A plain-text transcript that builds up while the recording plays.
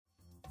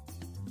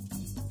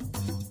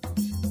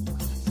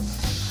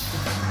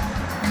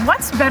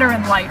What's better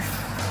in life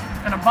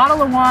than a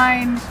bottle of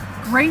wine,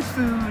 great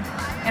food,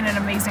 and an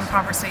amazing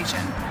conversation?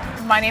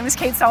 My name is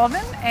Kate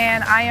Sullivan,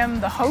 and I am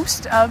the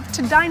host of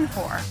To Dine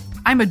For.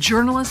 I'm a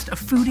journalist, a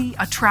foodie,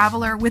 a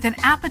traveler with an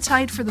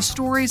appetite for the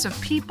stories of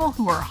people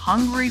who are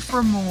hungry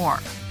for more.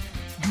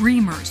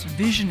 Dreamers,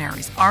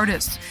 visionaries,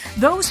 artists,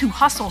 those who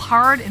hustle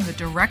hard in the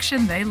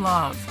direction they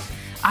love.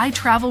 I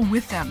travel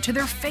with them to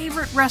their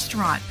favorite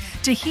restaurant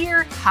to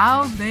hear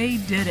how they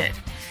did it.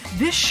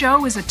 This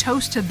show is a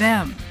toast to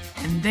them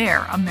and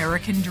their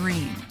American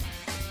dream.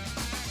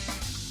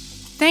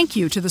 Thank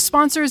you to the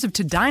sponsors of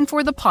To Dine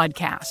For the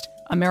podcast,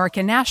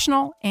 American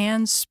National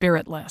and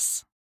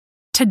Spiritless.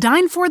 To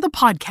Dine For the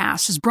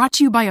podcast is brought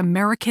to you by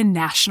American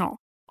National,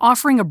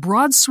 offering a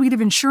broad suite of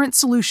insurance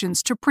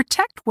solutions to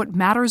protect what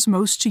matters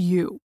most to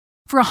you.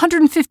 For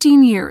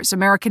 115 years,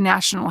 American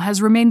National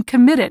has remained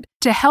committed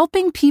to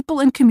helping people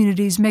and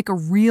communities make a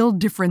real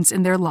difference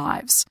in their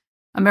lives.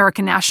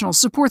 American National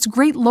supports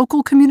great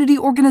local community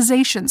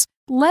organizations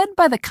led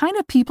by the kind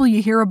of people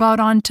you hear about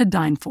on To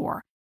Dine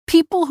For.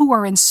 People who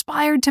are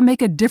inspired to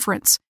make a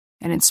difference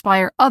and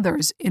inspire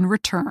others in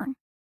return.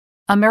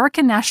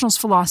 American National's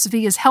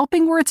philosophy is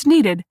helping where it's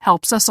needed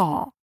helps us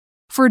all.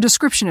 For a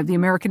description of the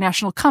American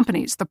National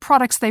companies, the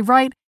products they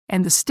write,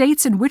 and the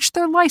states in which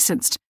they're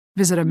licensed,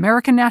 visit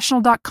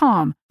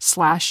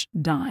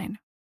americannational.com/dine.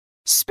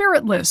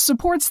 Spiritless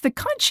supports the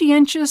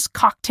conscientious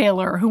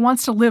cocktailer who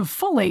wants to live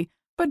fully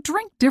but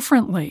drink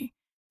differently.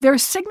 Their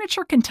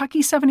signature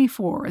Kentucky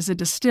 74 is a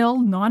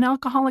distilled,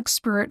 non-alcoholic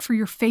spirit for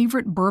your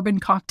favorite bourbon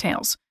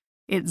cocktails.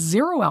 It's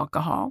 0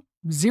 alcohol,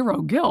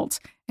 0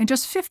 guilt, and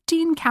just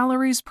 15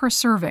 calories per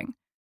serving.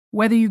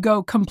 Whether you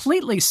go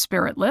completely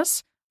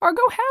spiritless or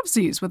go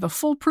halvesies with a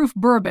foolproof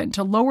bourbon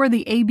to lower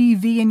the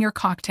ABV in your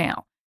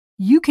cocktail,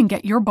 you can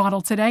get your bottle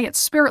today at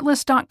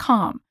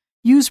spiritless.com.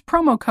 Use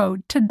promo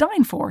code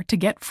TODINEFOR to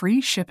get free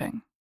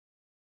shipping.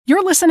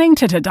 You're listening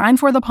to Dine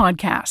For the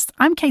podcast.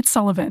 I'm Kate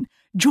Sullivan.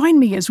 Join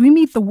me as we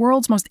meet the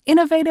world's most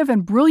innovative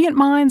and brilliant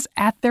minds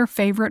at their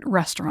favorite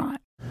restaurant.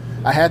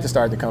 I had to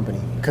start the company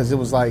because it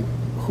was like,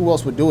 who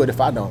else would do it if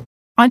I don't?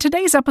 On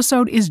today's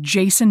episode is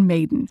Jason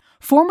Mayden,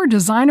 former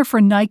designer for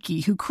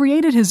Nike who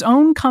created his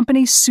own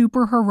company,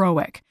 Super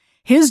Heroic.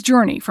 His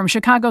journey from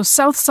Chicago's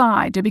South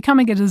Side to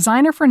becoming a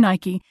designer for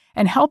Nike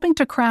and helping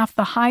to craft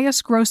the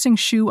highest-grossing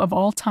shoe of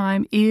all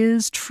time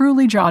is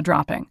truly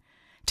jaw-dropping.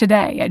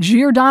 Today, at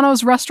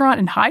Giordano's restaurant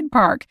in Hyde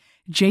Park,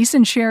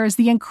 Jason shares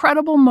the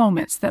incredible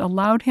moments that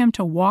allowed him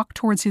to walk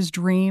towards his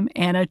dream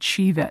and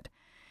achieve it.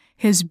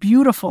 His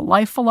beautiful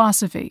life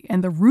philosophy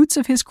and the roots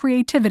of his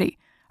creativity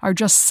are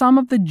just some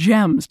of the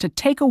gems to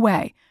take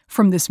away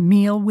from this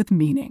meal with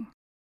meaning.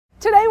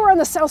 Today we're on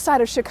the south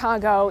side of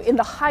Chicago in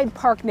the Hyde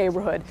Park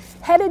neighborhood,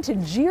 headed to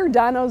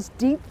Giordano's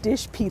Deep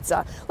Dish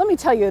Pizza. Let me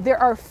tell you, there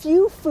are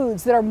few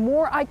foods that are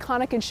more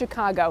iconic in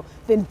Chicago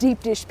than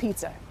deep dish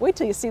pizza. Wait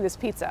till you see this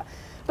pizza.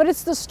 But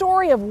it's the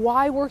story of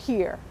why we're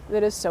here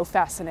that is so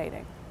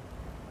fascinating.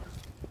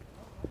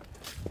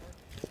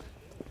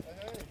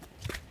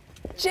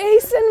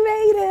 Jason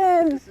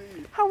Mayden,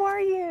 how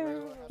are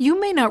you? You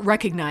may not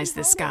recognize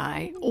this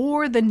guy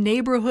or the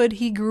neighborhood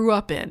he grew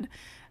up in,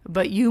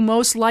 but you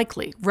most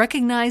likely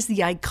recognize the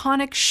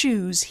iconic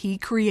shoes he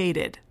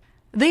created.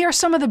 They are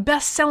some of the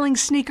best-selling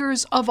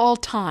sneakers of all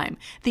time,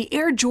 the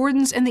Air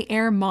Jordans and the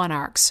Air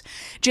Monarchs.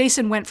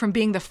 Jason went from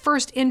being the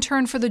first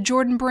intern for the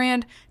Jordan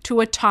brand to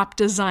a top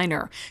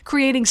designer,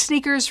 creating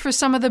sneakers for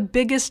some of the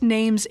biggest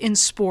names in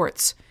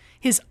sports.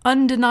 His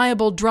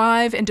undeniable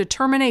drive and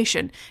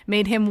determination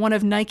made him one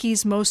of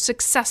Nike's most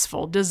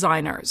successful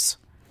designers.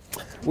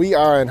 We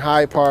are in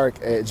Hyde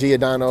Park at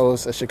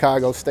Giordano's, a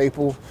Chicago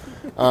staple.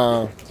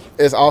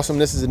 It's awesome.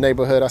 This is a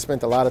neighborhood I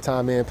spent a lot of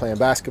time in, playing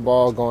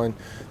basketball, going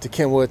to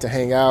Kenwood to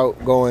hang out,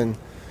 going,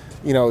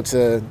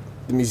 to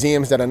the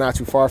museums that are not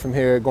too far from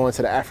here, going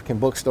to the African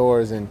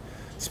bookstores and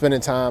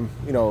spending time,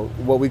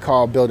 what we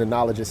call building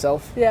knowledge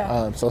itself.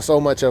 Yeah. So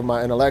much of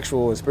my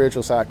intellectual and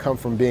spiritual side come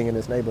from being in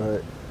this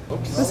neighborhood.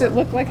 Does it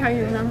look like how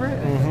you remember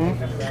it?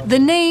 Mm-hmm. The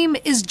name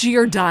is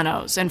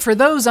Giordano's, and for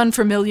those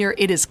unfamiliar,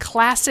 it is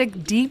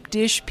classic deep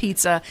dish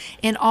pizza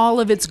in all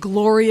of its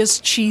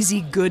glorious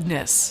cheesy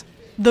goodness.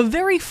 The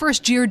very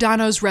first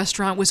Giordano's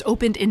restaurant was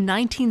opened in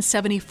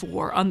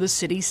 1974 on the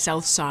city's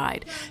south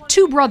side.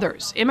 2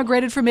 brothers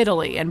immigrated from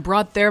Italy and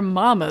brought their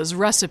mama's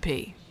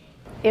recipe.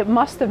 It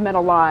must have meant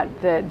a lot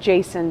that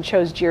Jason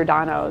chose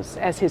Giordano's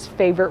as his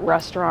favorite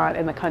restaurant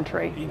in the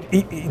country.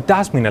 It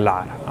does mean a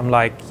lot. I'm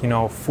like,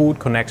 food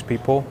connects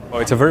people.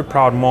 It's a very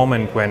proud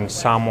moment when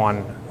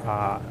someone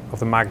of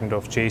the magnitude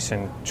of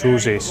Jason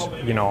chooses,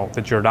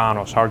 the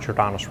Giordano's, our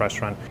Giordano's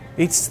restaurant.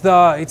 It's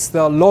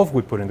the love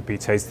we put in the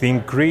pizza. It's the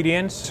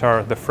ingredients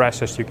are the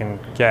freshest you can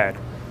get.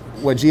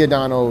 What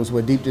Giordano's,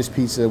 what deep dish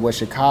pizza, what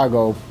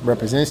Chicago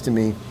represents to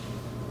me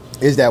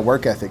is that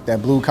work ethic,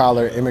 that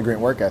blue-collar immigrant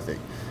work ethic.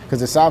 Because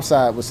the South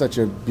Side was such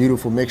a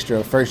beautiful mixture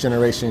of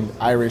first-generation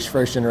Irish,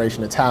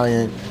 first-generation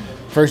Italian,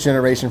 first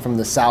generation from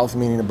the South,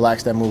 meaning the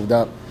blacks that moved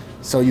up.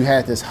 So you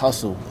had this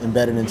hustle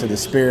embedded into the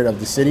spirit of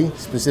the city,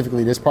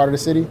 specifically this part of the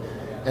city.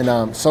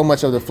 And so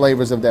much of the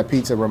flavors of that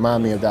pizza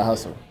remind me of that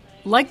hustle.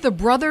 Like the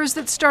brothers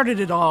that started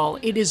it all,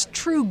 it is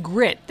true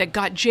grit that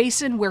got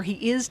Jason where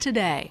he is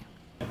today.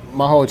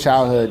 My whole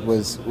childhood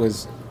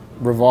was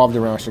revolved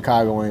around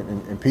Chicago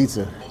and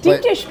pizza.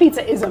 Deep dish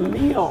pizza is a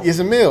meal. It's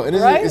a meal, and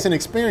right? it's an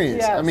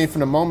experience. Yes. I mean, from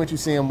the moment you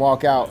see him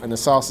walk out and the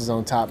sauce is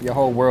on top, your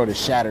whole world is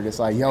shattered. It's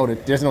like, yo,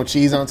 there's no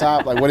cheese on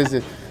top. Like, what is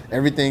it?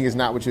 Everything is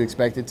not what you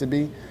expect it to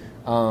be.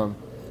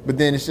 But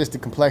then it's just the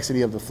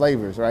complexity of the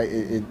flavors, right?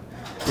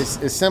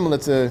 It's similar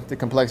to the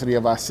complexity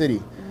of our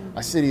city.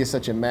 Our city is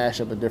such a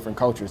mashup of different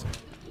cultures.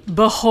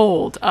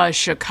 Behold, a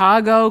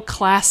Chicago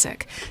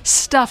classic,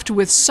 stuffed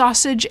with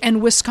sausage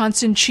and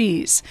Wisconsin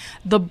cheese.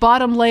 The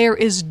bottom layer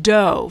is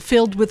dough,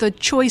 filled with a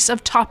choice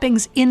of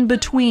toppings in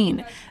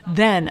between.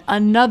 Then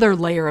another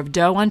layer of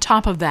dough on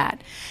top of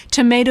that.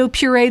 Tomato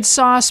pureed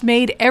sauce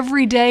made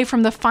every day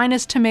from the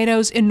finest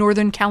tomatoes in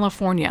Northern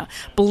California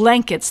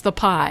blankets the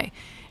pie.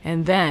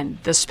 And then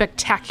the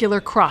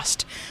spectacular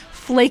crust,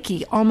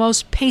 flaky,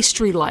 almost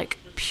pastry-like,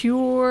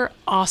 pure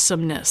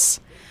awesomeness.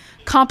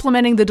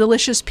 Complementing the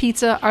delicious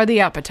pizza are the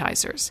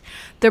appetizers.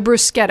 The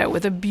bruschetta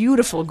with a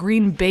beautiful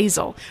green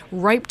basil,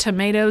 ripe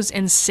tomatoes,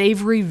 and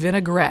savory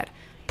vinaigrette,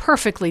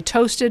 perfectly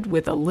toasted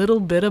with a little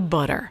bit of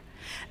butter.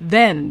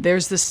 Then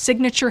there's the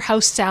signature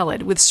house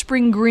salad with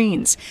spring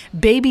greens,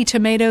 baby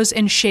tomatoes,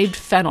 and shaved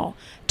fennel,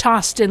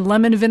 tossed in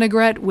lemon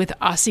vinaigrette with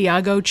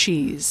Asiago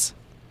cheese.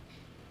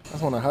 I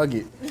just want to hug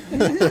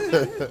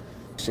it.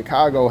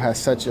 Chicago has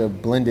such a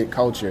blended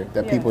culture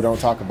that people don't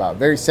talk about.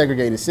 Very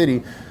segregated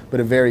city, but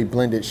a very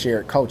blended,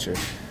 shared culture.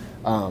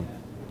 And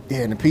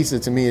the pizza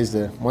to me is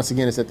once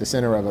again, it's at the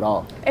center of it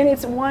all. And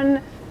it's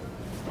one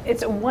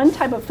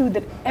type of food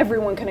that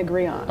everyone can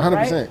agree on,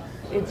 100%. right?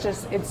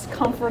 It's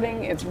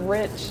comforting, it's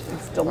rich,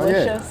 it's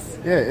delicious.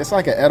 Yeah, it's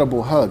like an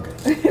edible hug.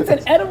 It's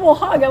an edible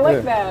hug, I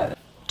like that.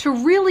 To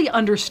really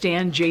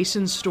understand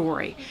Jason's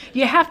story,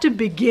 you have to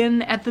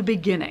begin at the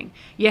beginning.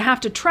 You have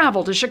to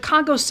travel to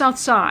Chicago's South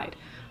Side,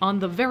 on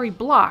the very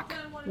block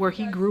where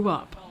he grew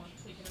up.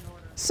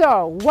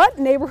 So, what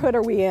neighborhood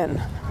are we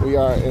in? We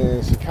are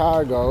in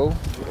Chicago,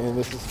 and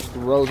this is the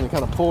Roseland,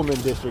 kind of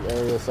Pullman district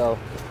area, so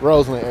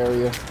Roseland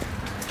area.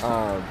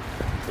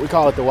 We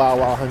call it the Wild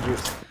Wild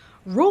Hundreds.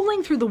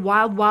 Rolling through the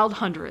wild, wild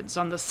hundreds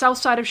on the south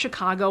side of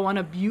Chicago on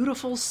a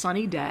beautiful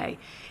sunny day,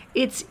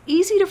 it's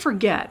easy to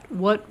forget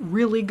what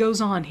really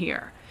goes on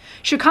here.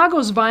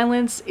 Chicago's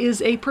violence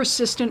is a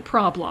persistent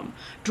problem,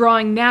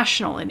 drawing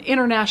national and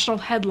international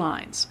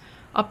headlines.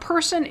 A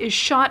person is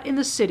shot in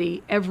the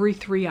city every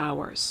 3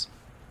 hours.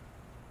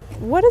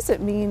 What does it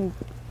mean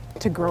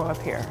to grow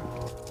up here?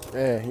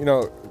 Yeah,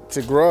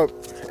 to grow up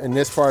in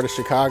this part of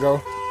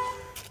Chicago,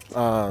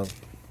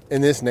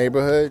 in this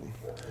neighborhood,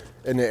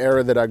 in the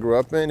era that I grew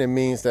up in, it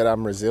means that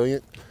I'm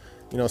resilient.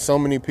 So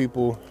many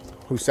people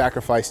who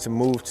sacrifice to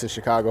move to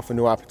Chicago for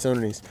new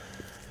opportunities,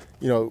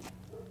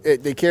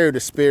 they carry the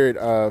spirit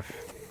of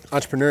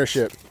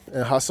entrepreneurship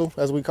and hustle,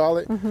 as we call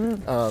it.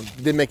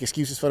 Didn't make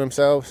excuses for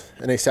themselves,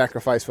 and they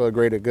sacrifice for a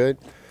greater good.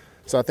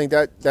 So I think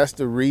that's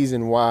the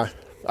reason why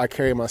I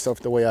carry myself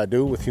the way I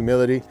do, with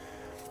humility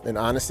and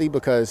honesty,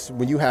 because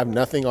when you have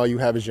nothing, all you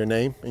have is your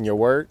name and your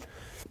word.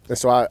 And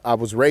so I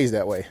was raised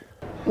that way.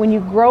 When you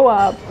grow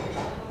up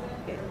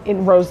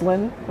in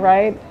Roseland,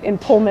 right, in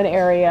Pullman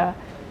area,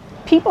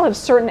 people have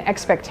certain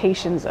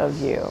expectations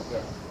of you.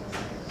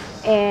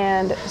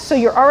 And so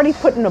you're already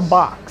put in a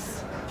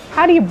box.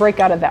 How do you break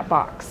out of that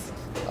box?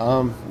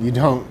 You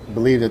don't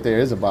believe that there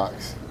is a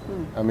box.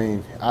 I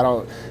mean,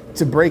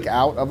 to break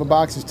out of a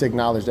box is to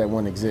acknowledge that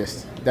one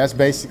exists. That's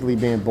basically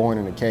being born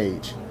in a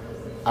cage.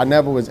 I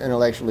never was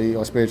intellectually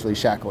or spiritually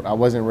shackled. I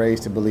wasn't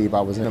raised to believe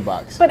I was in a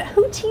box. But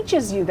who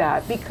teaches you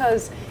that?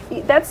 Because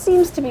that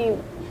seems to be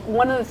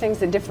one of the things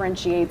that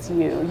differentiates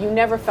you. You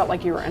never felt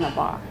like you were in a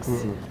box.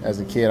 As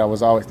a kid, I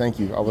was always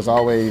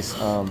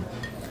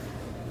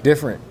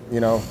different,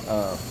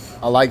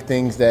 I like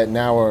things that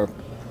now are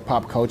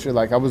pop culture.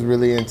 Like, I was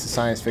really into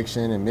science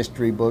fiction and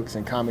mystery books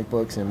and comic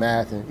books and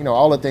math and,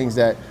 all the things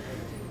that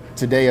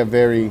today are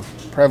very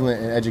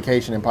prevalent in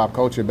education and pop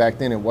culture. Back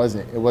then it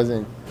wasn't. It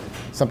wasn't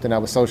something I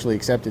was socially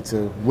accepted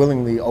to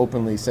willingly,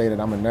 openly say that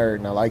I'm a nerd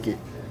and I like it.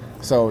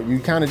 So you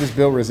kind of just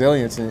build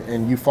resilience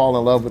and you fall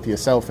in love with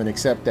yourself and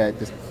accept that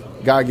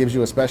God gives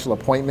you a special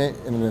appointment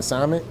and an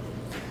assignment.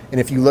 And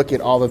if you look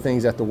at all the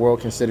things that the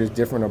world considers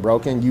different or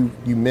broken,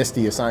 you miss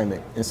the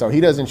assignment. And so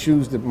he doesn't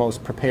choose the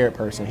most prepared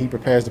person. He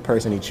prepares the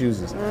person he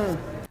chooses.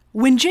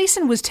 When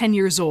Jason was 10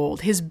 years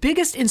old, his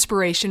biggest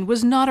inspiration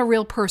was not a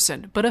real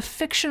person, but a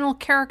fictional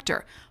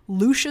character,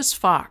 Lucius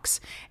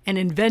Fox, an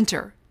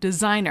inventor,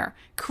 designer,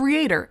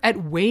 creator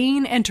at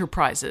Wayne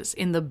Enterprises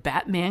in the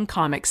Batman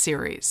comic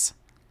series.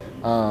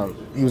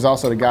 He was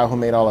also the guy who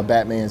made all of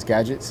Batman's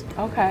gadgets.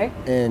 Okay.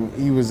 And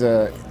he was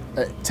a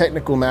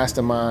technical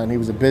mastermind. He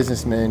was a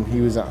businessman. He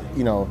was a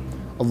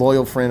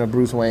loyal friend of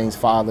Bruce Wayne's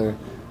father.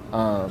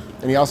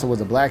 And he also was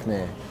a black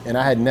man. And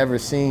I had never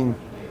seen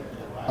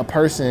a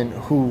person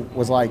who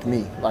was like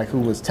me, like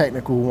who was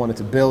technical, who wanted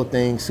to build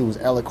things, who was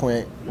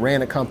eloquent,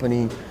 ran a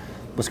company,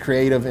 was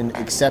creative and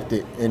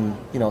accepted and,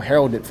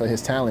 heralded for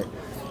his talent.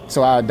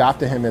 So I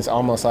adopted him as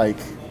almost like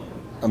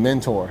a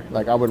mentor.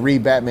 Like I would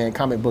read Batman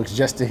comic books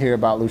just to hear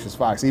about Lucius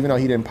Fox, even though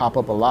he didn't pop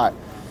up a lot.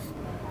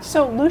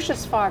 So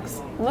Lucius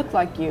Fox looked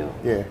like you.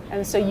 Yeah.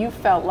 And so you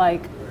felt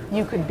like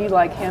you could be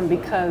like him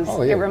because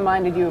it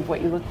reminded you of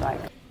what you looked like.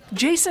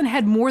 Jason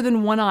had more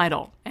than one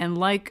idol, and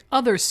like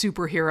other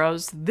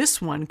superheroes,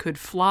 this one could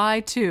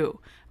fly too,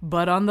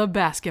 but on the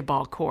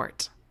basketball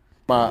court.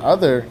 My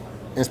other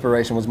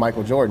inspiration was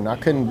Michael Jordan. I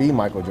couldn't be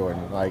Michael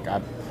Jordan. Like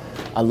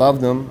I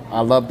loved him.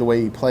 I loved the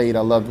way he played.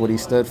 I loved what he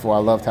stood for. I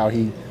loved how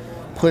he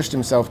pushed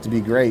himself to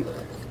be great.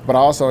 But I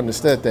also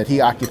understood that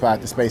he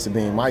occupied the space of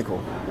being Michael.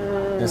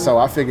 And so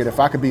I figured if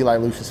I could be like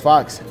Lucius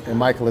Fox and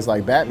Michael is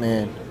like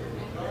Batman,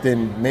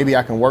 then maybe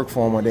I can work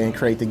for him one day and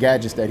create the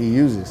gadgets that he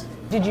uses.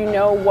 Did you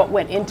know what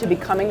went into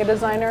becoming a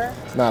designer?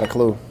 Not a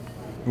clue.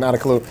 Not a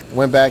clue.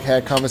 Went back,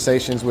 had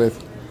conversations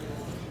with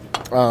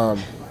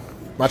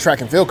my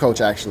track and field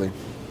coach, actually.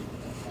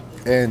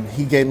 And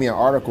he gave me an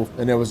article,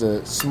 and there was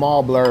a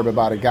small blurb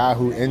about a guy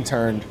who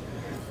interned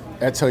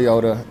at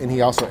Toyota, and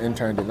he also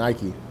interned at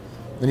Nike.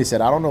 And he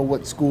said, I don't know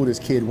what school this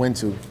kid went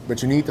to,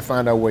 but you need to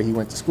find out where he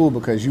went to school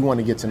because you want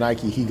to get to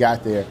Nike. He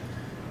got there.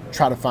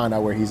 Try to find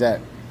out where he's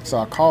at. So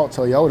I called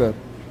Toyota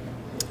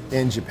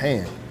in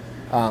Japan,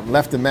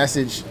 left a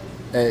message,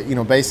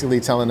 basically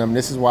telling them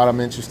this is what I'm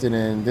interested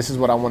in, this is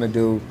what I want to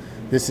do,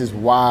 this is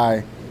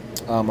why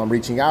I'm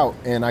reaching out.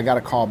 And I got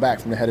a call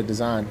back from the head of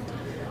design.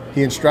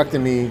 He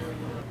instructed me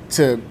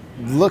to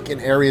look in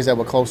areas that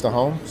were close to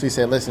home. So he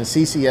said, listen,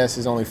 CCS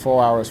is only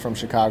 4 hours from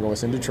Chicago.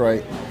 It's in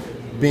Detroit.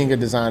 Being a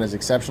designer is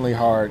exceptionally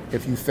hard.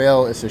 If you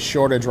fail, it's a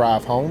shorter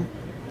drive home,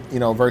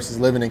 versus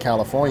living in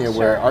California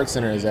where Art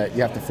Center is at.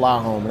 You have to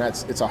fly home,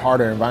 and it's a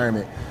harder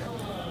environment.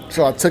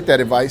 So I took that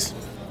advice,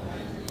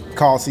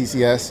 called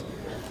CCS,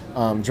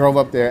 drove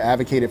up there,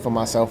 advocated for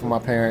myself and my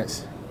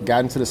parents,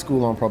 got into the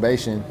school on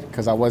probation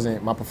because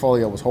my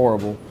portfolio was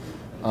horrible.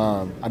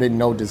 I didn't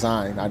know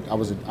design. I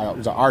was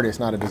an artist,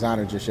 not a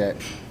designer just yet.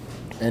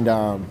 And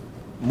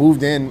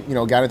moved in,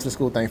 got into the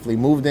school, thankfully.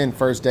 Moved in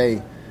first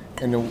day,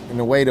 and in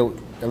the way to,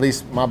 at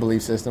least my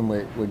belief system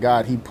with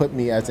God, he put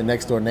me as the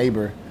next door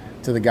neighbor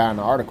to the guy in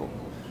the article.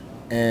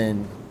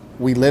 And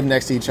we lived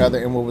next to each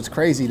other. And what was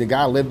crazy, the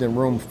guy lived in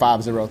room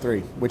 503,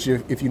 which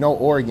if you know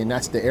Oregon,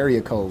 that's the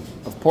area code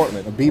of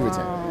Portland, of Beaverton.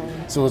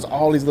 Wow. So it was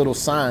all these little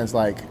signs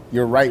like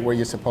you're right where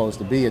you're supposed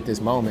to be at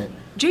this moment.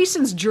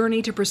 Jason's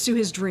journey to pursue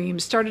his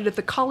dreams started at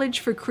the College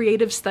for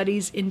Creative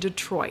Studies in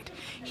Detroit.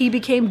 He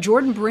became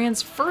Jordan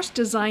Brand's first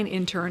design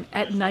intern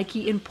at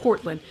Nike in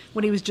Portland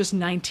when he was just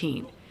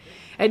 19.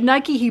 At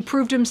Nike, he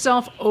proved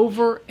himself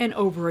over and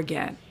over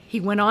again. He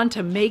went on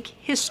to make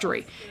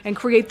history and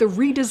create the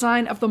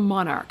redesign of the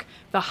Monarch,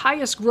 the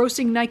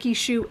highest-grossing Nike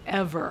shoe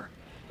ever.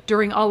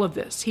 During all of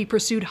this, he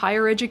pursued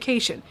higher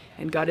education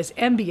and got his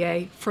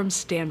MBA from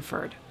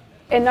Stanford.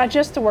 And not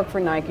just to work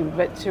for Nike,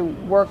 but to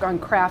work on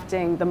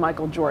crafting the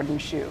Michael Jordan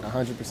shoe.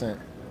 100%.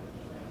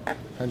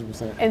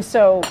 100%. And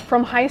so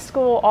from high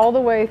school all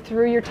the way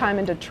through your time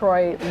in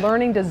Detroit,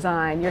 learning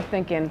design, you're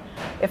thinking,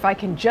 if I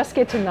can just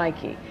get to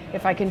Nike,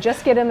 if I can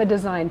just get in the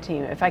design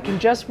team, if I can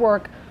just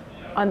work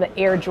on the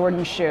Air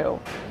Jordan shoe,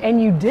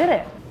 and you did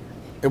it.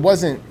 It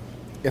wasn't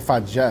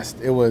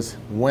it was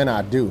when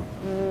I do.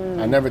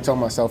 I never told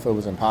myself it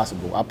was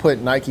impossible. I put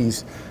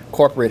Nike's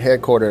corporate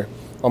headquarters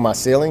on my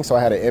ceiling, so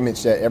I had an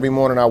image that every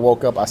morning I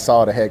woke up, I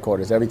saw the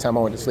headquarters. Every time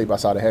I went to sleep, I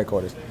saw the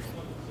headquarters.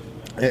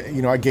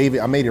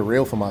 I made it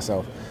real for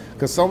myself.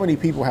 Because so many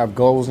people have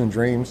goals and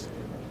dreams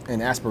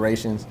and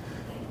aspirations,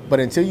 but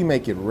until you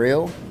make it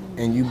real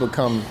and you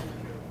become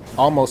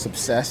almost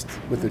obsessed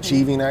with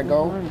achieving that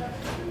goal,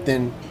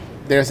 then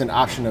there's an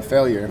option of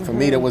failure. And for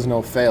me, there was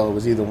no fail. It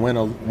was either win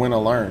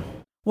or learn.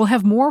 We'll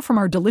have more from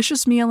our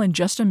delicious meal in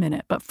just a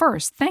minute, but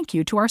first, thank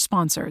you to our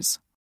sponsors.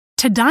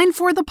 To Dine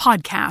For the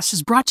podcast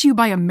is brought to you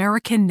by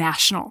American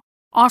National,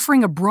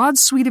 offering a broad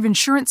suite of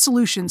insurance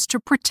solutions to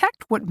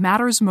protect what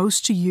matters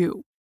most to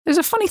you. There's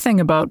a funny thing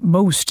about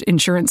most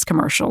insurance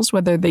commercials,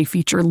 whether they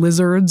feature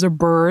lizards or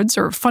birds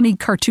or funny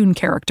cartoon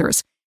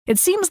characters. It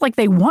seems like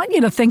they want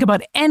you to think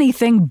about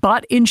anything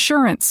but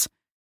insurance.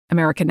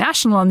 American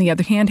National, on the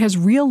other hand, has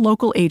real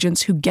local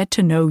agents who get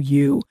to know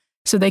you,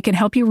 so they can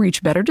help you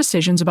reach better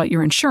decisions about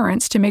your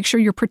insurance to make sure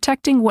you're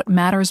protecting what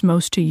matters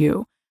most to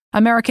you.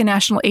 American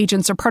National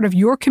agents are part of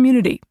your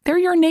community. They're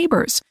your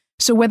neighbors.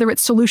 So whether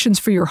it's solutions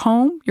for your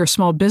home, your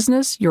small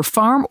business, your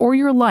farm, or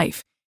your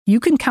life,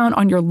 you can count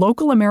on your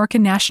local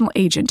American National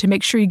agent to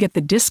make sure you get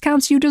the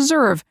discounts you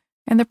deserve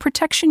and the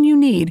protection you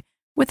need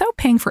without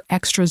paying for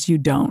extras you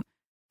don't.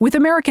 With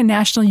American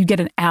National, you get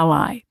an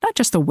ally, not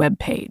just a web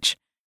page.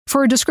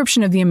 For a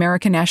description of the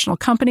American National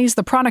companies,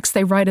 the products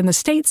they write, in the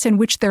states in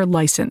which they're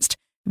licensed,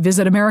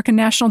 visit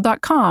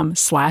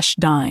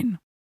americannational.com/dine.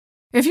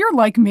 If you're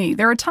like me,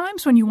 there are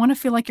times when you want to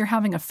feel like you're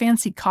having a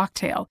fancy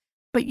cocktail,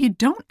 but you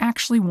don't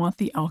actually want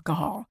the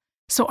alcohol.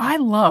 So I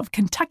love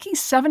Kentucky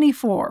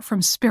 74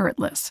 from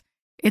Spiritless.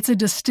 It's a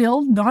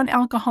distilled,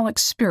 non-alcoholic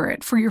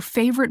spirit for your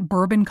favorite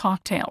bourbon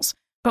cocktails,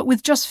 but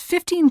with just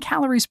 15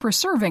 calories per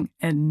serving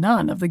and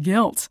none of the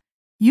guilt.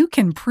 You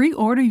can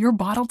pre-order your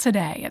bottle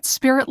today at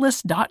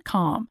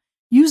spiritless.com.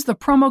 Use the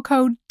promo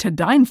code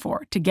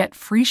TODINEFOR to get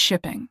free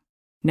shipping.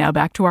 Now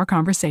back to our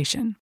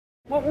conversation.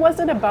 What was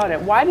it about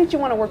it? Why did you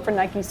want to work for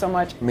Nike so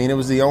much? I mean, it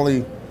was the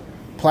only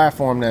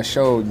platform that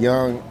showed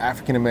young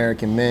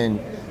African-American men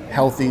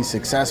healthy,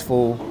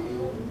 successful,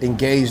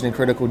 engaged in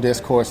critical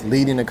discourse,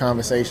 leading the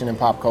conversation in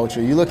pop culture.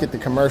 You look at the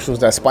commercials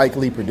that Spike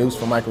Lee produced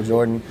for Michael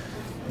Jordan,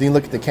 then you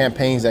look at the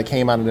campaigns that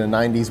came out of the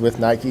 90s with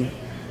Nike.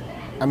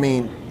 I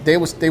mean, they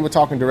were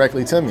talking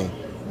directly to me,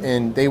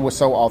 and they were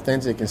so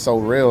authentic and so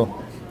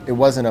real. It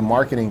wasn't a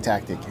marketing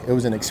tactic. It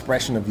was an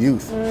expression of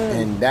youth,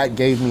 and that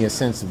gave me a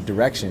sense of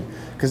direction,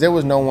 because there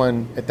was no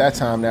one at that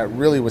time that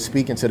really was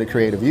speaking to the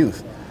creative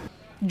youth.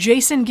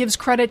 Jason gives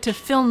credit to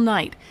Phil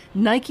Knight,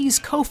 Nike's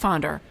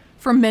co-founder,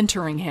 for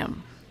mentoring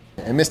him.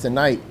 And Mr.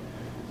 Knight,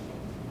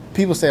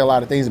 people say a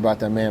lot of things about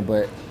that man,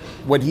 but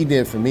what he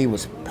did for me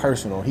was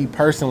personal. He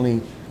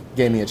personally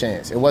gave me a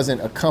chance. It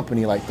wasn't a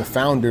company. Like, the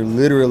founder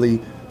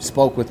literally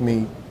spoke with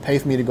me,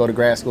 paid for me to go to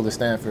grad school at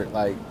Stanford.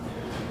 Like,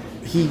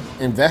 he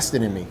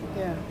invested in me.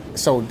 Yeah.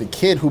 So the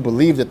kid who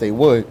believed that they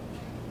would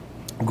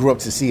grew up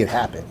to see it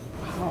happen.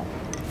 Wow.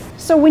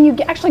 So when you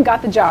actually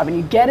got the job and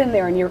you get in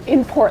there and you're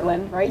in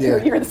Portland, right?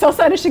 Yeah. You're in the south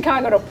side of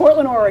Chicago to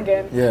Portland,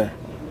 Oregon. Yeah.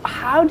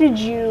 How did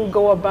you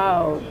go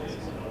about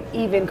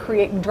even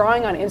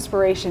drawing on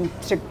inspiration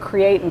to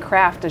create and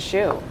craft a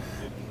shoe?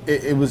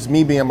 It was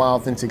me being my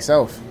authentic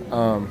self.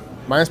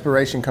 My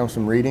inspiration comes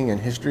from reading and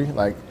history.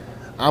 Like,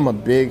 I'm a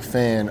big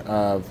fan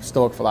of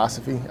Stoic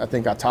philosophy. I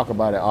think I talk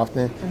about it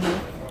often.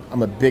 Mm-hmm.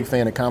 I'm a big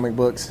fan of comic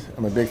books.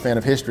 I'm a big fan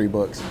of history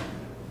books.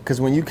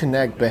 Because when you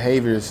connect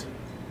behaviors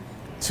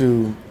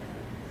to,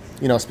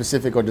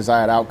 specific or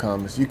desired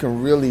outcomes, you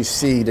can really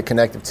see the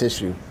connective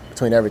tissue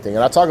between everything.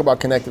 And I talk about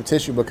connective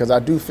tissue because I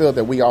do feel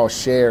that we all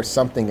share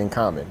something in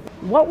common.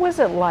 What was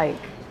it like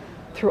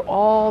through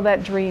all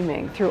that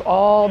dreaming, through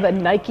all the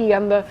Nike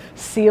on the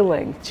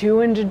ceiling,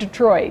 into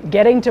Detroit,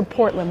 getting to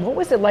Portland? What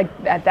was it like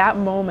at that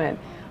moment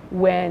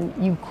when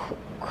you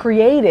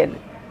created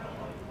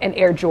an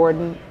Air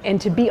Jordan and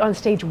to be on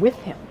stage with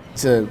him?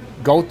 To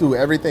go through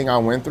everything I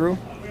went through,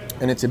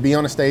 and then to be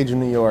on a stage in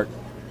New York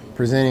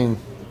presenting,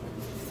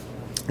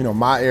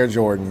 my Air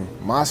Jordan,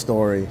 my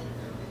story,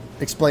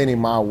 explaining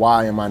my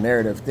why and my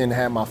narrative, then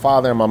have my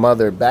father and my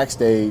mother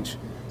backstage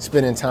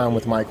spending time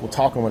with Michael,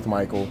 talking with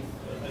Michael,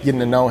 getting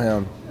to know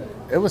him.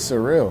 It was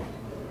surreal.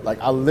 Like,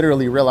 I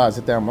literally realized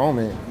at that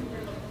moment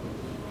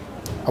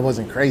I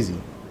wasn't crazy.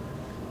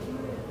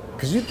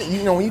 Because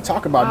when you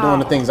talk about doing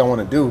the things I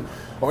want to do,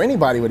 or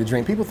anybody with a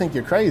dream, people think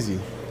you're crazy.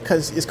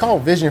 Because it's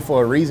called vision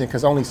for a reason,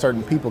 because only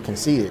certain people can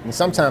see it. And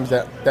sometimes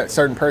that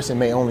certain person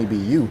may only be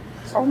you.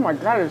 Oh my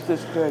God, is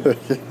this good?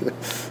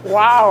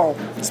 Wow.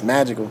 It's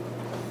magical.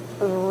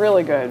 It was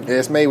really good. Yeah,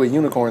 it's made with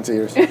unicorn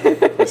tears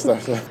and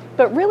stuff. So.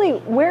 But really,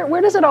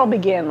 where does it all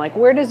begin? Like,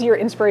 where does your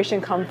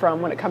inspiration come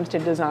from when it comes to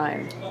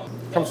design?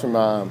 It comes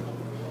from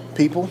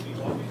people.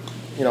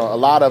 A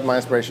lot of my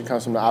inspiration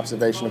comes from the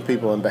observation of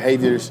people and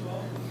behaviors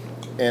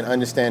and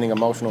understanding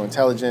emotional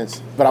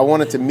intelligence. But I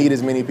wanted to meet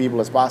as many people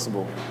as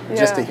possible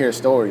just to hear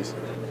stories.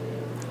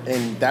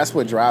 And that's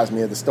what drives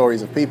me, are the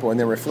stories of people, and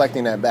then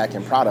reflecting that back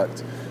in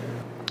product.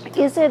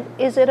 Is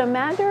it a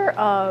matter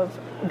of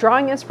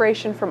drawing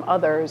inspiration from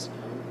others,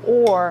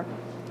 or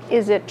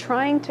is it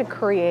trying to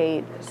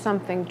create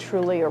something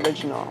truly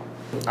original?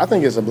 I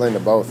think it's a blend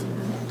of both,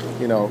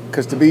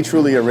 because to be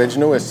truly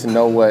original is to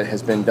know what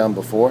has been done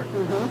before.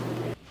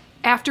 Mm-hmm.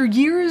 After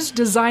years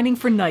designing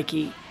for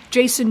Nike,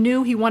 Jason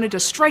knew he wanted to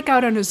strike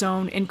out on his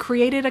own and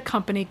created a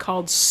company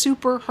called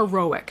Super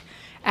Heroic,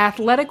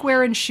 athletic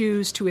wear and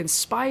shoes to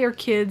inspire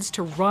kids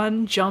to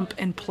run, jump,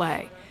 and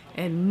play,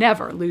 and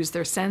never lose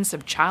their sense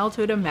of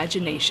childhood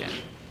imagination.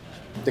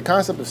 The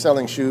concept of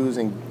selling shoes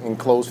and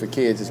clothes for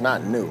kids is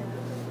not new.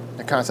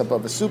 The concept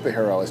of a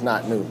superhero is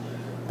not new.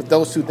 But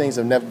those two things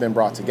have never been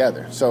brought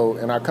together. So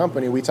in our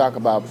company, we talk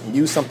about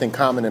use something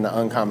common in an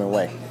uncommon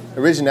way.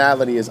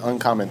 Originality is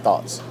uncommon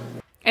thoughts.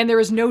 And there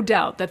is no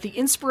doubt that the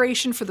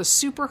inspiration for the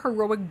Super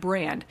Heroic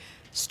brand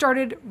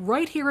started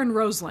right here in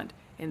Roseland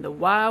in the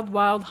wild,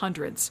 wild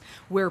hundreds,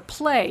 where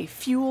play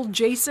fueled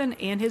Jason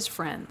and his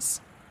friends.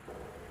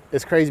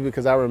 It's crazy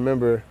because I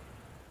remember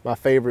my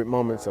favorite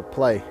moments of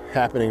play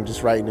happening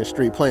just right in the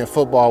street, playing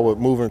football with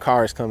moving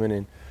cars coming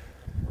in.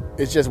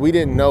 It's just we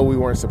didn't know we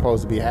weren't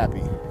supposed to be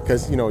happy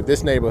because,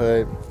 this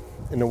neighborhood,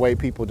 and the way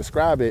people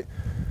describe it,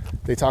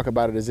 they talk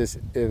about it as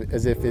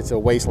if it's a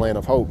wasteland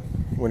of hope,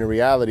 when in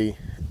reality,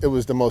 it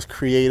was the most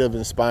creative,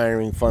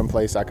 inspiring, fun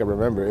place I could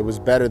remember. It was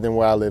better than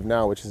where I live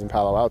now, which is in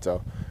Palo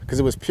Alto, because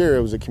it was pure,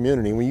 it was a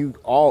community. When you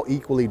all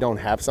equally don't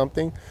have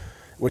something,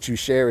 what you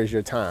share is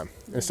your time.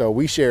 And so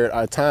we shared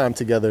our time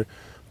together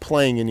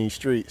playing in these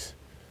streets.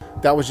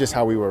 That was just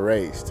how we were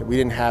raised. We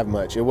didn't have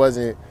much. It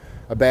wasn't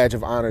a badge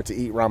of honor to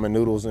eat ramen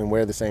noodles and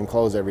wear the same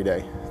clothes every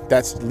day.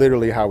 That's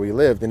literally how we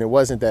lived. And it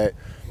wasn't that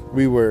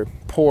we were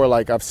poor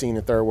like I've seen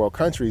in third world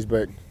countries,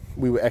 but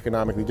we were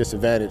economically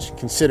disadvantaged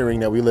considering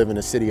that we live in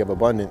a city of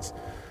abundance.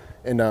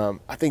 And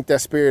I think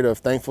that spirit of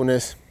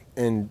thankfulness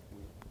and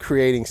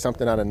creating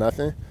something out of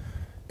nothing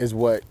is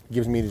what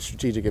gives me the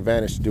strategic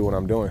advantage to do what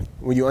I'm doing.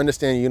 When you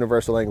understand the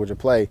universal language of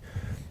play,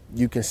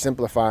 you can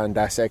simplify and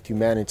dissect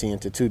humanity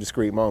into two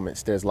discrete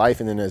moments. There's life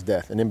and then there's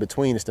death. And in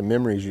between, it's the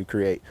memories you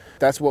create.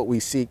 That's what we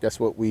seek. That's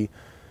what we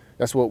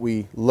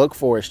look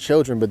for as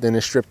children, but then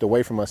it's stripped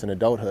away from us in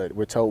adulthood.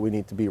 We're told we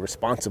need to be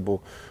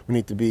responsible. We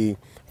need to be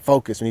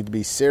focused. We need to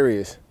be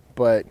serious.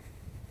 But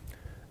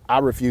I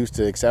refuse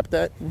to accept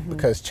that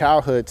because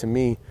childhood to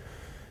me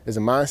is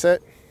a mindset.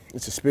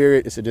 It's a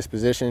spirit. It's a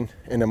disposition.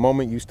 And the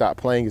moment you stop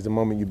playing is the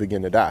moment you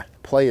begin to die.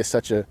 Play is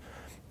such a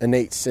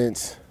innate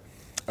sense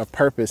of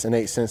purpose,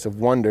 innate sense of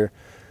wonder,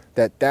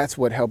 that's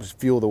what helps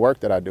fuel the work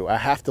that I do. I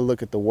have to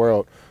look at the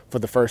world for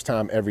the first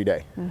time every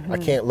day. I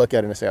can't look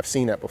at it and say, I've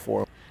seen that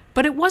before.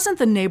 But it wasn't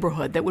the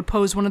neighborhood that would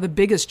pose one of the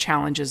biggest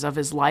challenges of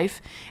his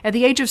life. At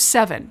the age of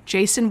 7,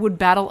 Jason would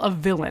battle a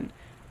villain,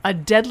 a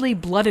deadly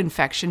blood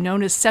infection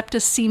known as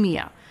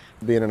septicemia.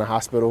 Being in a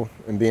hospital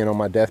and being on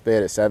my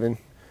deathbed at 7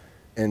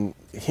 and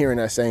hearing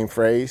that same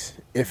phrase,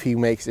 if he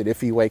makes it, if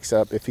he wakes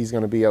up, if he's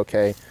going to be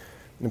okay,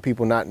 and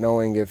people not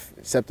knowing if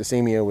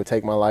septicemia would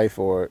take my life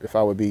or if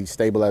I would be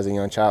stable as a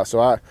young child. So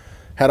I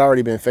had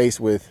already been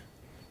faced with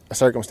a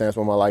circumstance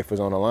where my life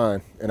was on the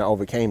line, and I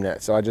overcame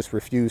that. So I just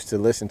refused to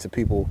listen to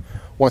people,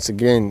 once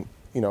again,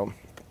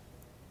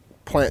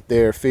 plant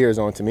their fears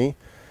onto me.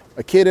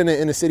 A kid in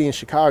the inner city in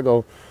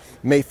Chicago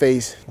may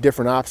face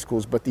different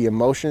obstacles, but the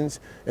emotions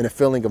and the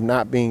feeling of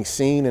not being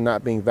seen and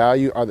not being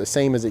valued are the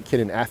same as a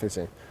kid in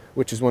Atherton,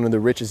 which is one of the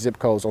richest zip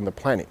codes on the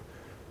planet.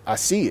 I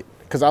see it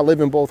because I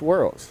live in both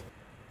worlds.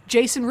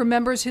 Jason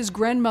remembers his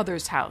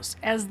grandmother's house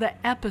as the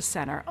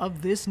epicenter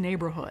of this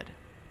neighborhood.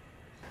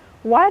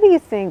 Why do you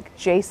think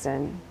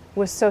Jason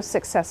was so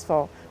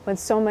successful when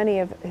so many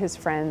of his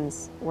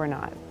friends were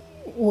not?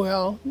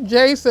 Well,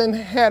 Jason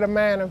had a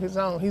mind of his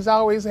own. He's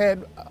always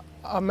had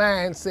a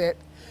mindset.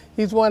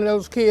 He's one of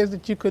those kids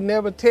that you could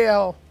never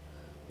tell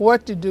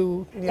what to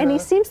do. And he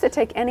seems to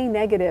take any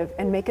negative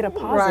and make it a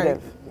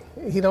positive.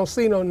 Right. He don't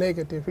see no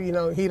negative. He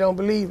don't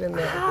believe in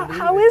that.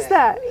 How is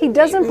that? He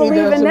doesn't believe in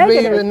negative. He doesn't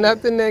believe in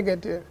nothing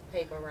negative.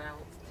 Paper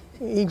rounds.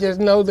 He just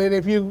knows that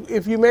if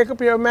you make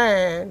up your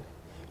mind,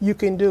 you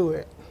can do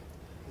it.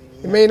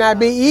 It may not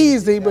be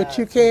easy, but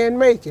you can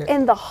make it.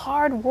 And the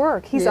hard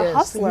work. He's a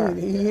hustler.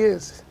 He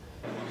is.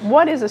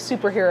 What is a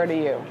superhero to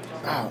you?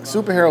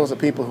 Superheroes are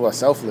people who are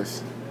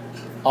selfless.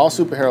 All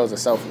superheroes are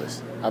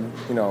selfless.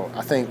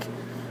 I think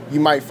you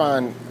might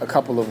find a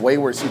couple of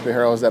wayward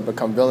superheroes that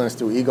become villains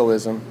through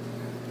egoism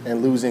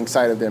and losing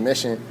sight of their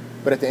mission.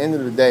 But at the end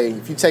of the day,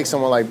 if you take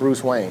someone like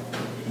Bruce Wayne,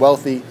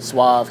 wealthy,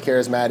 suave,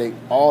 charismatic,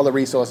 all the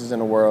resources in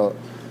the world,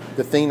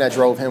 the thing that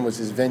drove him was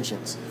his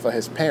vengeance for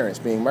his parents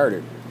being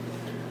murdered.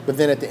 But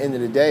then at the end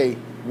of the day,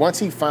 once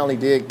he finally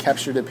did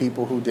capture the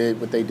people who did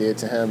what they did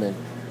to him, and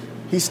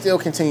he still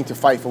continued to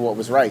fight for what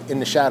was right in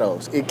the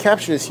shadows. It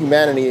captures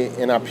humanity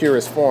in our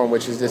purest form,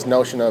 which is this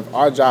notion of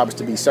our job is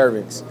to be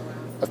servants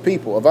of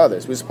people, of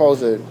others. We're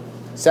supposed to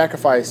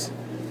sacrifice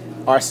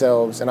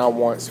ourselves and our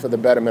wants for the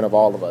betterment of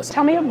all of us.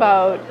 Tell me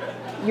about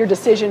your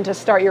decision to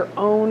start your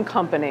own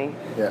company.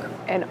 Yeah.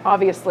 And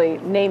obviously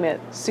name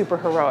it Super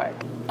Heroic.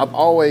 I've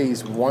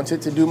always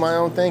wanted to do my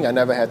own thing. I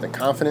never had the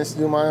confidence to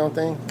do my own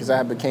thing because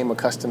I became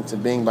accustomed to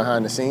being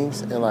behind the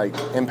scenes and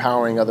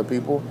empowering other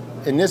people.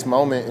 In this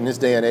moment, in this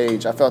day and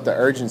age, I felt the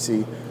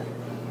urgency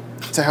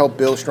to help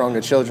build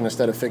stronger children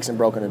instead of fixing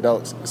broken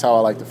adults. That's how I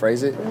like to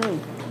phrase it.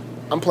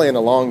 I'm playing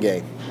a long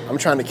game. I'm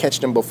trying to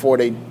catch them before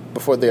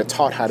they're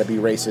taught how to be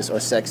racist or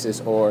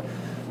sexist or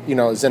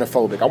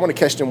xenophobic. I want to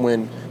catch them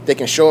when they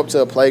can show up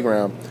to a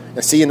playground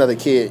and see another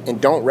kid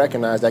and don't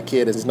recognize that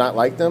kid is not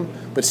like them,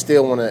 but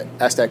still want to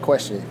ask that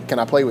question, can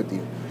I play with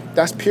you?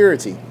 That's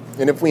purity.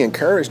 And if we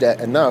encourage that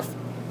enough,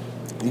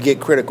 you get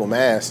critical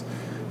mass,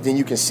 then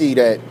you can see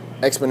that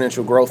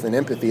exponential growth and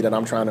empathy that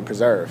I'm trying to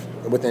preserve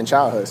within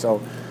childhood.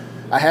 So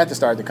I had to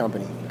start the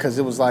company because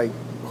it was like,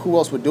 who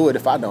else would do it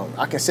if I don't?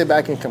 I can sit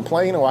back and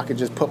complain, or I could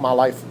just put my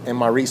life and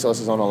my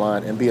resources on the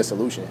line and be a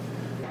solution.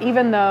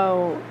 Even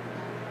though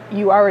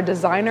you are a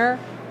designer,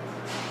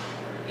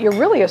 you're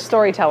really a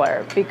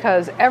storyteller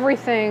because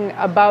everything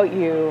about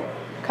you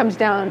comes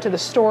down to the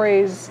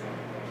stories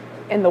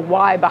and the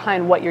why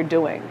behind what you're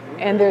doing.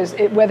 And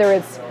whether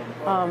it's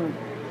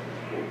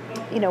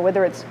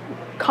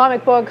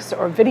comic books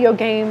or video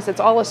games, it's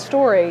all a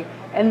story,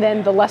 and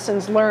then the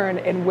lessons learned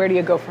and where do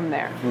you go from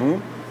there? Mm-hmm.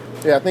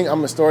 Yeah, I think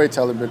I'm a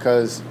storyteller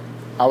because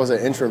I was an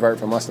introvert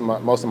for most of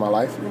my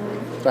life,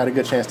 so I had a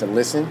good chance to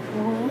listen.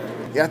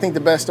 Yeah, I think the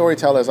best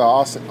storytellers are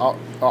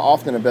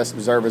often the best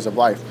observers of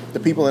life. The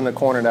people in the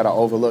corner that are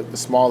overlooked, the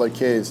smaller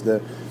kids, the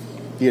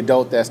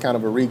adult that's kind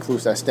of a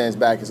recluse that stands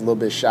back, is a little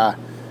bit shy.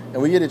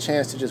 And we get a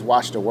chance to just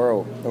watch the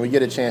world, and we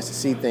get a chance to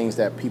see things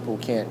that people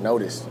can't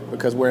notice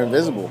because we're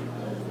invisible.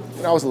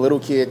 I was a little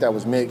kid that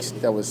was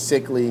mixed, that was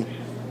sickly,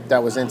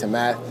 that was into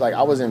math.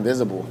 I was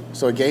invisible.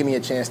 So it gave me a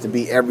chance to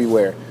be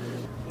everywhere.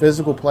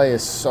 Physical play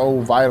is so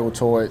vital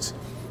towards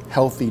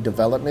healthy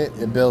development.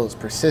 It builds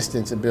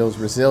persistence, it builds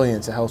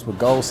resilience, it helps with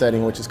goal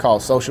setting, which is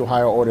called social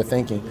higher order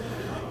thinking.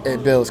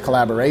 It builds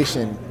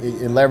collaboration,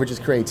 it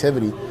leverages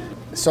creativity.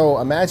 So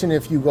imagine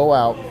if you go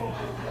out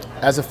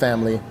as a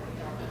family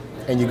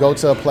and you go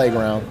to a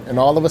playground, and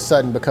all of a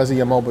sudden, because of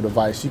your mobile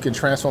device, you can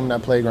transform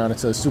that playground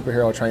into a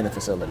superhero training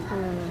facility.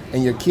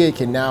 And your kid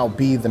can now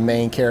be the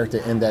main character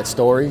in that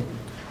story.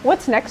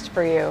 What's next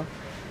for you?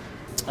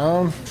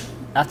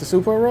 After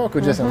Super Heroic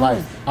or just in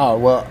life? Oh,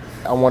 well,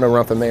 I want to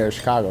run for mayor of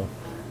Chicago.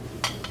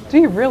 Do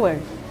you really?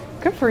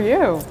 Good for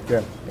you.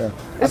 Yeah.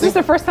 Is this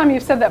the first time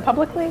you've said that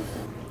publicly?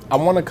 I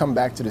want to come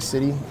back to the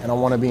city, and I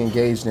want to be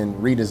engaged in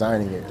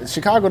redesigning it.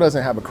 Chicago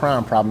doesn't have a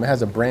crime problem. It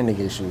has a branding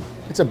issue.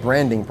 It's a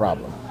branding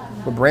problem.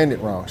 We're branded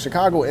wrong.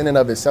 Chicago in and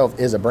of itself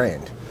is a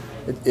brand.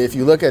 If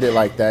you look at it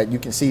like that, you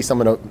can see some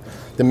of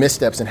the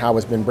missteps in how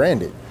it's been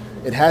branded.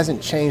 It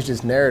hasn't changed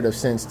its narrative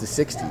since the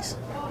 60s.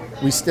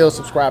 We still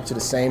subscribe to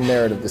the same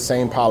narrative, the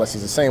same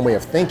policies, the same way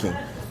of thinking.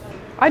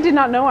 I did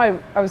not know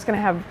I was going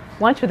to have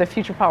lunch with a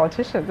future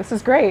politician. This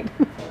is great.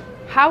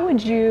 How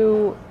would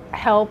you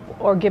help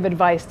or give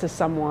advice to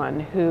someone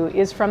who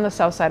is from the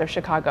south side of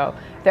Chicago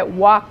that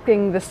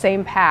walking the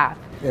same path,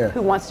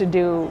 who wants to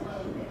do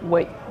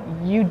what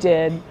you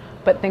did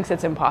but thinks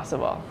it's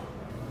impossible?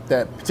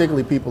 That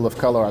particularly people of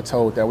color are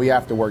told that we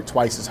have to work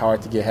twice as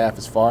hard to get half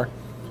as far.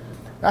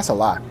 That's a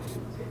lie.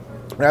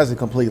 That's a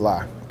complete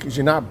lie, because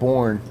you're not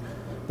born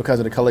because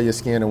of the color of your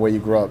skin and where you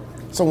grew up.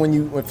 So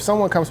if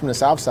someone comes from the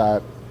south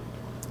side,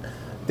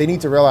 they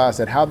need to realize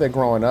that how they're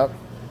growing up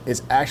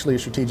is actually a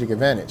strategic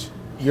advantage.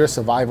 You're a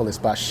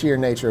survivalist by sheer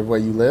nature of where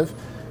you live,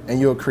 and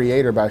you're a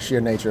creator by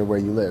sheer nature of where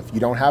you live. You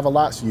don't have a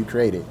lot, so you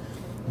create it.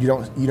 You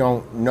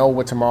don't know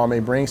what tomorrow may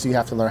bring, so you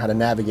have to learn how to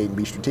navigate and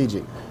be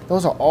strategic.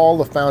 Those are all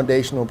the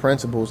foundational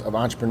principles of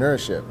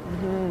entrepreneurship.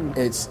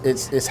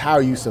 It's how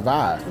you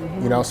survive.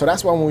 So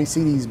that's why when we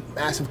see these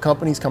massive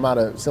companies come out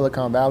of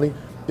Silicon Valley,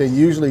 they're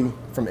usually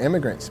from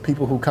immigrants,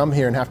 people who come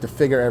here and have to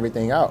figure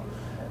everything out.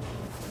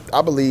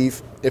 I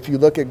believe if you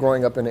look at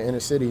growing up in the inner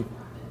city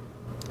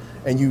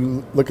and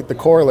you look at the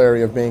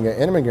corollary of being an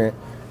immigrant,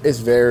 it's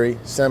very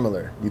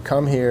similar. You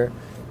come here,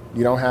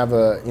 you don't have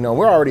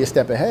we're already a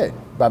step ahead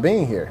by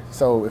being here.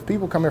 So if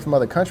people come here from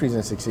other countries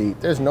and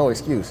succeed, there's no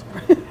excuse.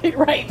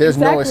 Right. There's exactly.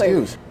 no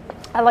excuse.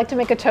 I'd like to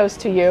make a toast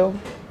to you.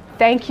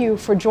 Thank you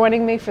for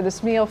joining me for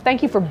this meal.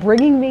 Thank you for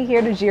bringing me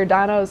here to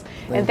Giordano's.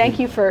 And thank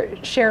you for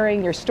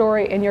sharing your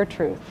story and your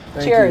truth.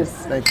 Cheers.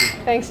 Thank you.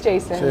 Thanks,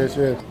 Jason.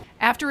 Cheers.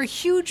 After a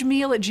huge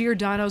meal at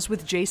Giordano's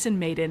with Jason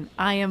Mayden,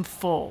 I am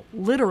full,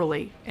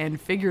 literally and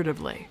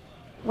figuratively.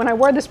 When I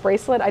wore this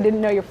bracelet, I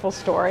didn't know your full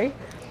story.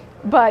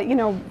 But,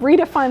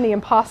 redefine the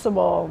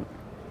impossible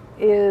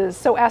is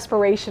so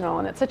aspirational,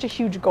 and it's such a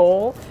huge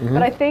goal.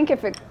 But I think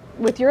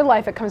with your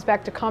life, it comes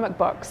back to comic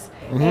books.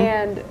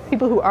 And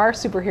people who are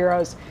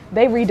superheroes,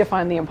 they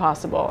redefine the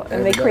impossible,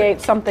 and they create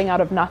something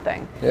out of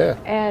nothing. Yeah.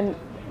 And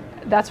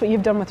that's what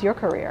you've done with your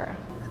career.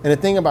 And the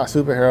thing about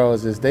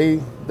superheroes is they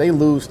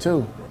lose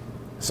too.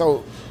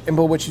 So,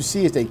 but what you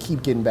see is they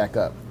keep getting back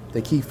up.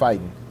 They keep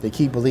fighting. They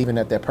keep believing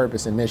that their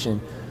purpose and mission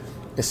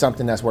is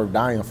something that's worth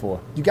dying for.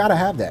 You got to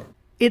have that.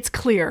 It's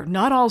clear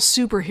not all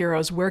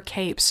superheroes wear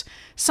capes.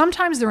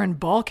 Sometimes they're in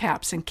ball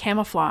caps and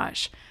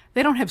camouflage.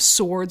 They don't have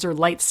swords or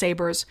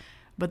lightsabers,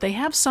 but they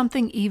have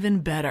something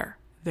even better,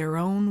 their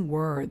own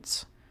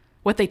words.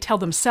 What they tell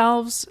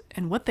themselves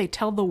and what they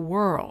tell the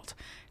world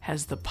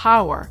has the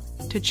power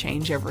to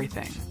change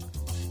everything.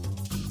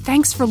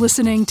 Thanks for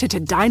listening to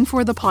Dine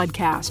For the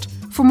podcast.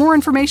 For more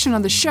information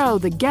on the show,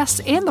 the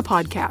guests, and the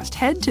podcast,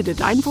 head to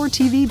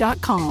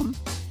todinefortv.com.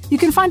 You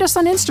can find us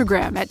on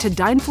Instagram at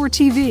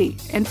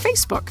ToDineForTV and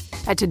Facebook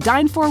at To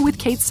Dine For with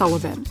Kate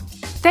Sullivan.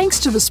 Thanks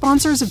to the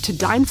sponsors of To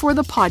Dine For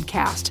the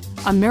podcast,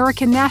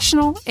 American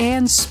National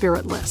and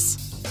Spiritless.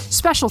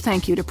 Special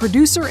thank you to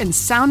producer and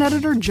sound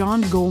editor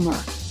John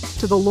Golner.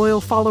 To the loyal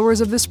followers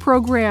of this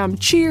program,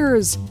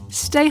 cheers,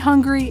 stay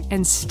hungry,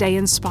 and stay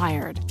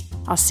inspired.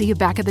 I'll see you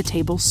back at the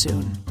table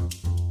soon.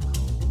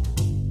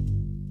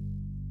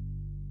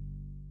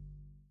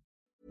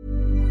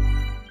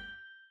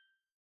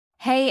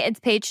 Hey, it's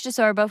Paige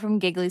DeSorbo from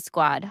Giggly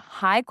Squad.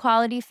 High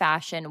quality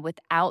fashion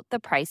without the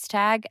price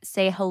tag.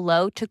 Say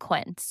hello to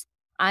Quince.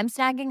 I'm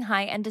snagging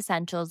high-end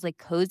essentials like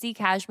cozy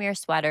cashmere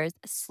sweaters,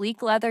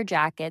 sleek leather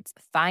jackets,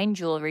 fine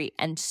jewelry,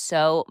 and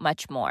so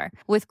much more.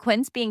 With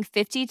Quince being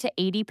 50 to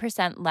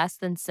 80% less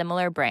than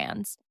similar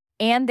brands.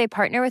 And they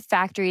partner with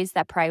factories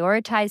that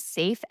prioritize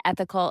safe,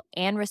 ethical,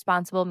 and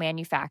responsible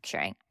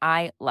manufacturing.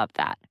 I love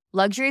that.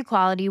 Luxury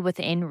quality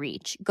within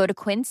reach. Go to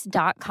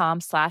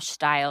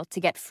quince.com/style to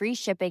get free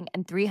shipping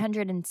and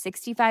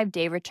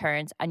 365-day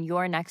returns on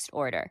your next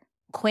order.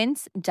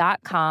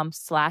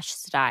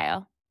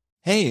 Quince.com/style.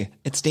 Hey,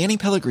 it's Danny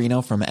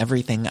Pellegrino from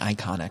Everything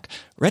Iconic.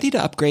 Ready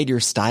to upgrade your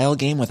style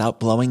game without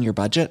blowing your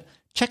budget?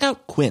 Check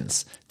out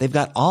Quince. They've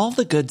got all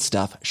the good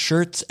stuff,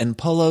 shirts and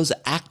polos,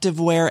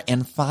 activewear,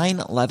 and fine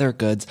leather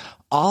goods,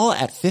 all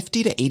at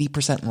 50 to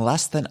 80%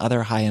 less than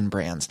other high-end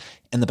brands.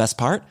 And the best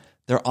part?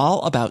 They're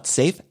all about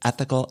safe,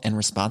 ethical, and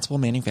responsible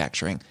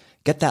manufacturing.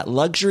 Get that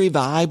luxury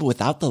vibe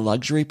without the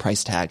luxury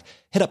price tag.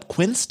 Hit up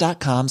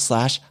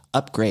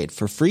quince.com/upgrade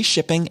for free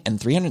shipping and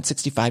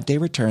 365-day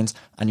returns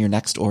on your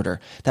next order.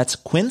 That's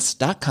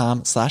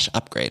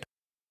quince.com/upgrade.